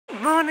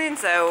morning.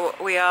 So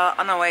we are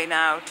on our way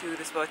now to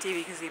the Sportive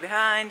you can see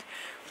behind.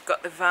 We've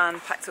got the van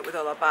packed up with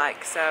all our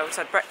bikes, so we just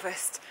had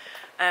breakfast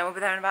and we'll be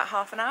there in about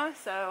half an hour,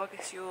 so I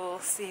guess you'll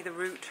see the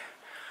route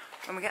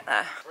when we get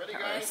there. Ready,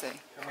 guys? See.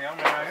 Can we on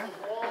now?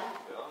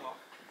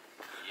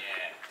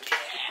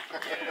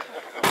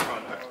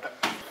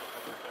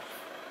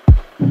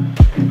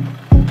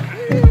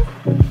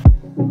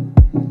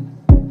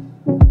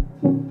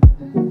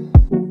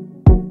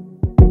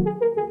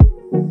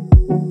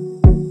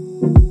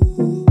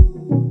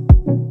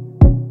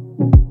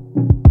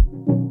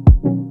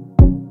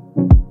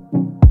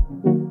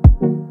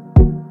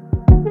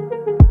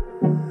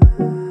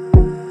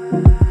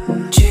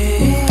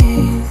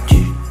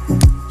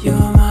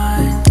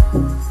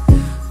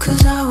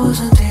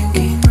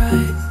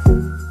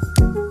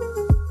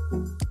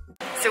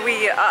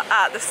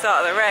 At the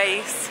start of the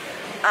race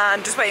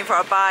and just waiting for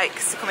our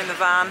bikes to come in the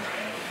van.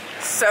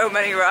 So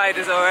many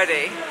riders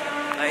already,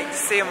 like to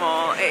see them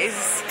all. It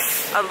is,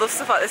 I love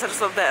stuff like this. I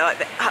just love like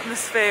the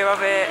atmosphere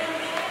of it.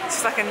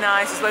 It's just like a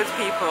nice, there's loads of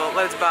people,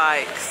 loads of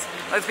bikes,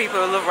 loads of people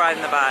who love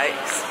riding the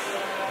bikes.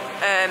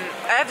 I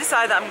have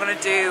decided that I'm going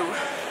to do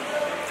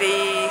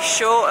the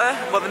shorter,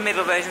 well the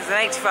middle versions, an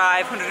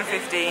 85,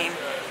 115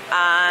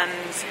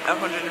 and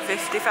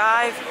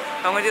 155.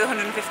 I'm going to do the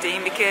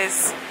 115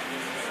 because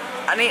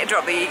I need to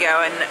drop the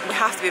ego and we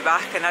have to be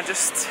back, and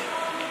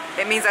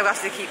it means I've got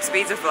to keep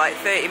speeds up for like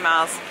 30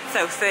 miles,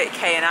 so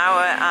 30k an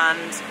hour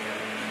and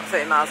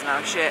 30 miles an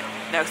hour, shit.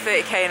 No,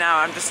 30k an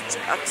hour, I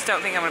just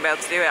don't think I'm going to be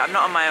able to do it. I'm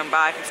not on my own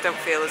bike, I just don't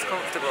feel as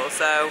comfortable,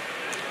 so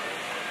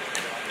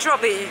drop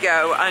the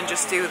ego and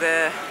just do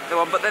the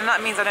one. But then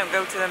that means I don't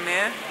go to the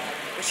Muir,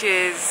 which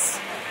is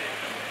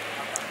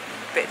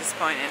a bit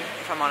disappointing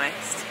if I'm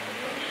honest.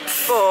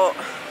 But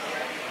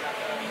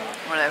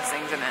one of those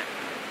things, isn't it?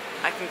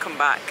 I can come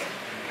back,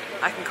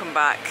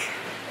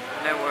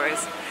 no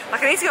worries.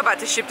 Like I need to go back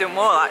to Shibden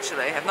Wall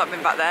actually, I've not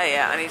been back there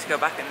yet. I need to go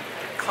back and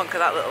conquer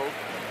that little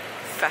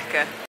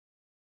fecker.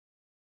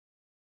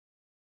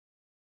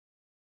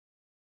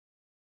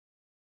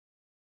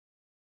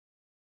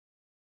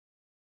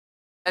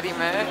 Eddie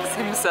Merckx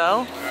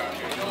himself.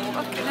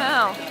 Fucking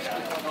hell.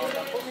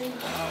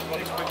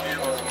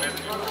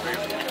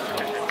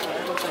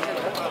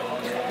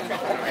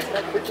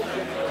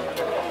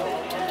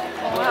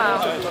 Wow.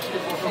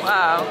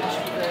 Wow.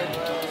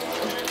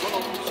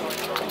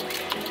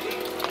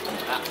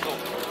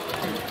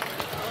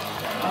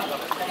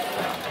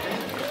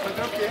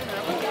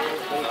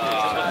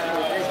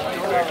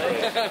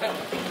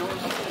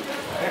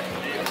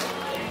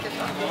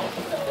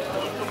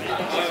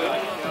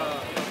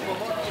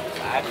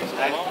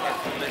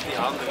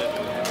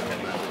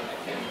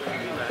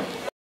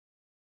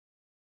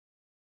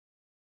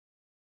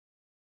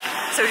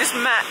 So we just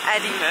met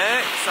Eddie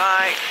Merckx,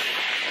 like,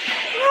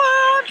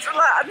 what?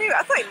 Like,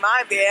 I thought he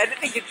might be. I didn't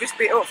think he'd just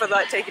be up for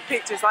like taking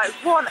pictures. Like,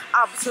 one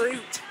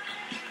absolute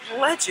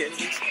legend.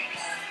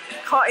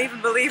 Can't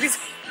even believe he's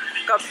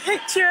got a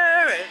picture.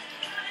 And,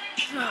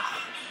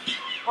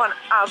 one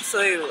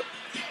absolute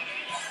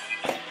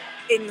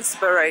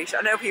inspiration.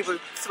 I know people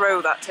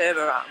throw that term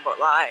around, but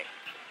like,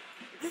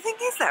 the thing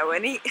is though,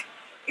 when he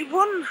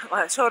won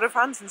like Tour de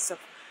France and stuff,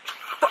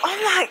 but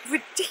on like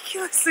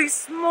ridiculously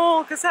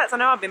small cassettes. I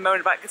know I've been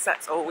moaning about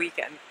cassettes all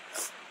weekend,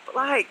 but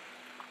like,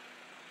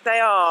 they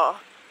are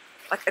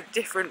like a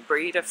different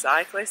breed of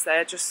cyclists.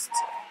 They're just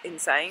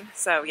insane.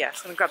 So yeah,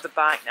 just gonna grab the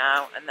bike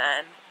now and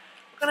then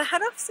we're gonna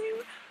head off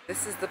soon.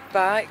 This is the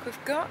bike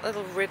we've got,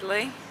 little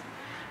Ridley.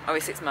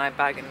 Obviously it's my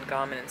bag and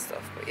Garmin and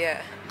stuff, but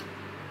yeah.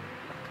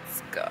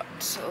 It's got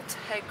little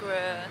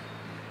Tegra.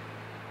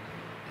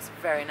 It's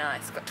very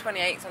nice. It's got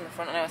 28s on the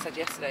front. I know I said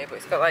yesterday, but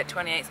it's got like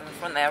 28s on the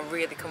front. They are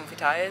really comfy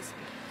tyres.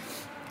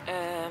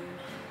 Yeah.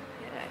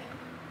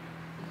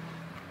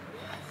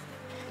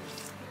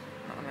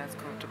 Not the most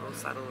comfortable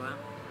saddle though,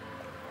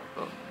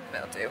 but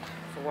that'll do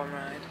for one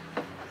ride.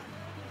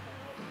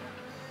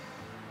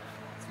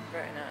 It's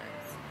very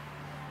nice.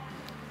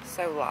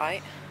 So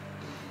light.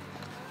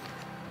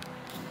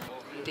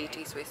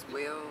 DT Swiss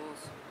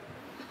wheels.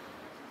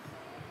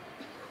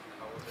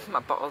 My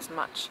bottles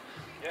match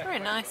very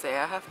nicely,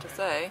 I have to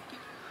say.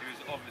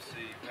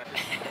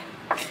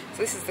 So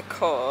this is the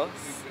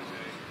course,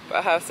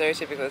 but how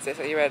stereotypical is this?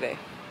 Are you ready?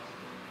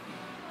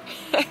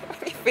 When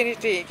you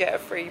finish it, you get a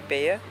free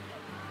beer.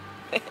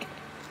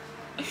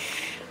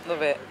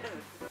 Love it.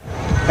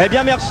 Eh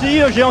bien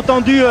merci, j'ai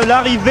entendu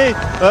l'arrivée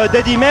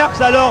d'Eddie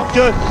Merckx alors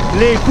que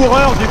les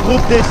coureurs du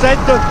groupe des 7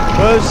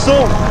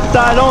 sont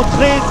à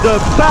l'entrée de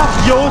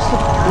Barrios.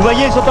 Vous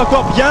voyez, ils sont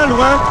encore bien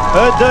loin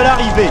de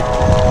l'arrivée.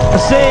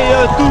 C'est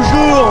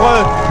toujours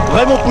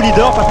Raymond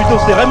Poulidor, enfin plutôt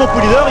c'est Raymond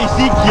Poulidor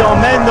ici qui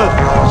emmène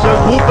ce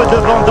groupe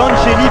devant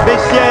Dancelli,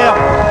 Bessières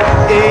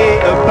et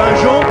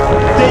Pinjon,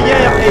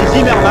 Teyer et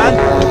Zimmermann.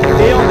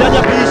 Et en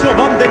dernière position,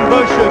 Van den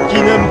Bosch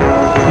qui ne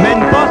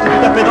mène pas, c'est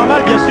tout à fait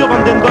normal, bien sûr. Van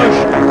den Bosch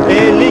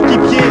est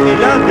l'équipier et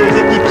l'un des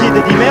équipiers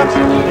d'Eddie Merckx.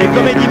 Et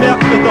comme Eddie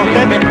Merckx est en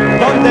tête,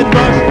 Van den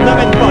Bosch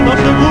n'amène pas. Dans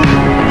ce groupe,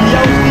 il y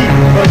a aussi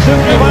deux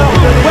coureurs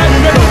de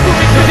l'équipe.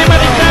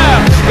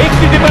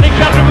 Excusez-moi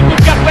Richard, je vous coupe.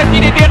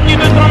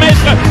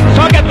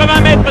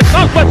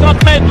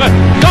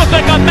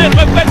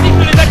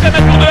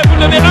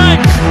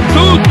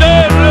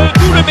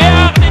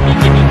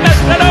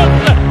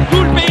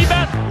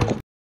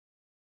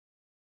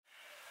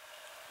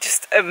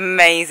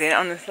 amazing,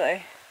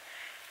 honestly.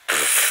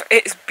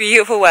 It's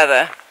beautiful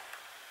weather,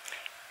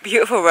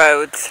 beautiful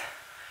roads.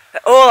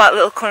 They're all like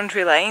little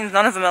country lanes,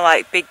 none of them are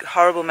like big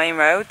horrible main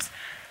roads.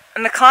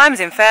 And the climbs,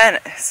 in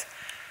fairness,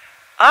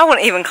 I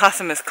wouldn't even class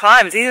them as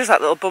climbs, these are just like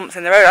little bumps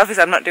in the road.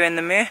 Obviously I'm not doing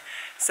them here,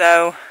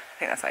 so I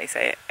think that's how you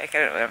say it. I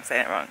don't know if I'm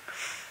saying it wrong.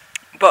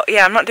 But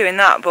yeah, I'm not doing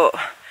that, but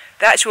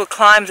the actual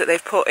climbs that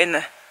they've put in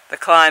the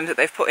climbs that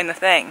they've put in the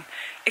thing,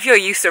 if you're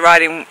used to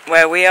riding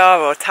where we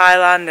are or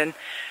Thailand, and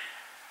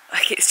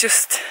like it's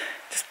just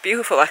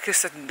beautiful, like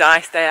just a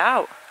nice day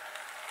out.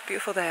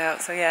 Beautiful day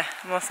out, so yeah,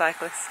 more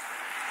cyclists.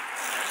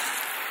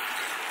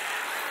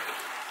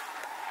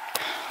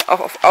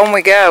 Off, on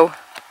we go.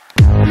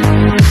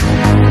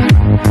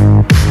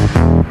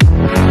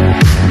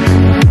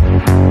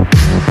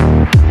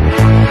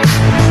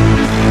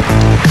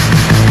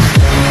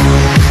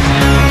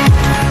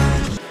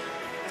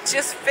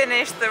 Just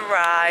finished the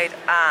ride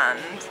and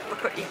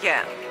look what you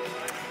get.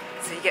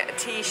 So you get a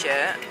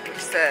t-shirt which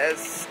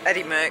says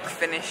Eddie Merckx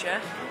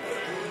finisher,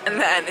 and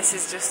then this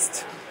is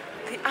just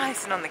the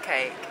icing on the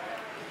cake.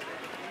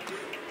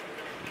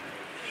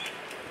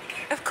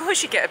 Of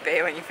course you get a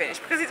beer when you finish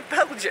because it's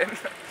Belgium,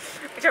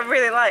 which I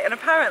really like, and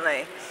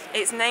apparently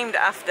it's named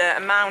after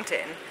a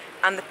mountain,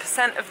 and the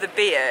percent of the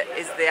beer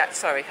is the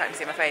sorry, can't even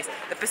see my face.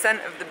 The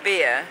percent of the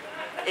beer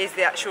is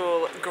the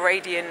actual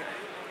gradient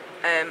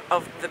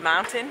of the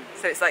mountain,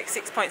 so it's like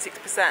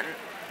 6.6%,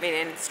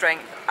 meaning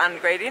strength and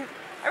gradient.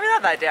 I really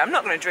like that idea. I'm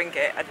not going to drink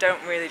it, I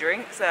don't really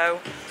drink,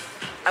 so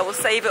I will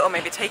save it or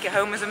maybe take it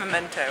home as a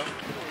memento.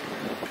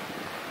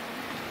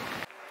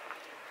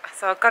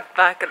 So I got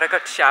back and I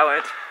got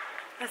showered.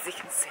 As you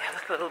can see, I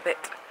look a little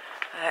bit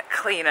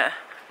cleaner,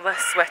 less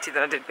sweaty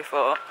than I did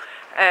before.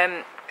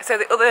 So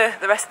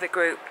the rest of the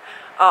group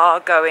are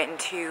going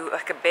to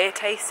like a beer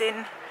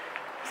tasting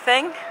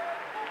thing,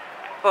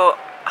 but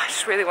I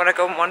just really want to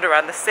go and wander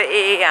around the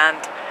city, and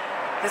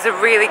there's a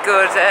really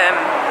good,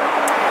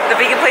 the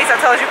vegan place I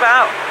told you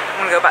about.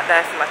 I'm going to go back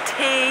there for my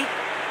tea.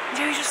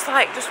 You just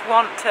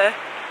want to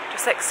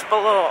just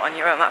explore on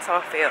your own, that's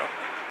how I feel.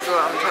 That's what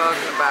I'm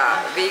talking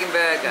about, a vegan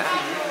burger.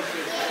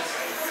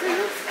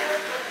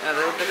 A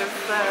little bit of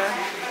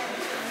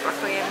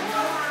broccoli and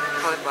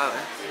cauliflower.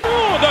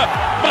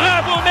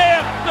 Bravo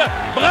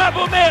Merckx!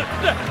 Bravo Merckx!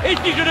 Et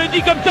si je le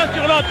dis comme ça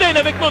sur l'antenne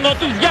avec mon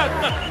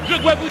enthousiasme, je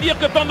dois vous dire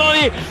que pendant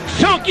les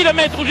 100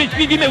 km où j'ai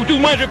suivi, mais ou tout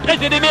moins je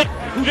précédais Merckx,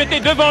 où j'étais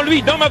devant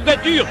lui dans ma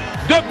voiture,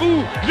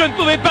 debout, je ne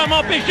pouvais pas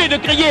m'empêcher de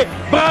crier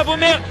Bravo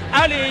Merckx!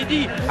 Allez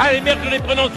Eddy! Allez Merckx, je l'ai prononcé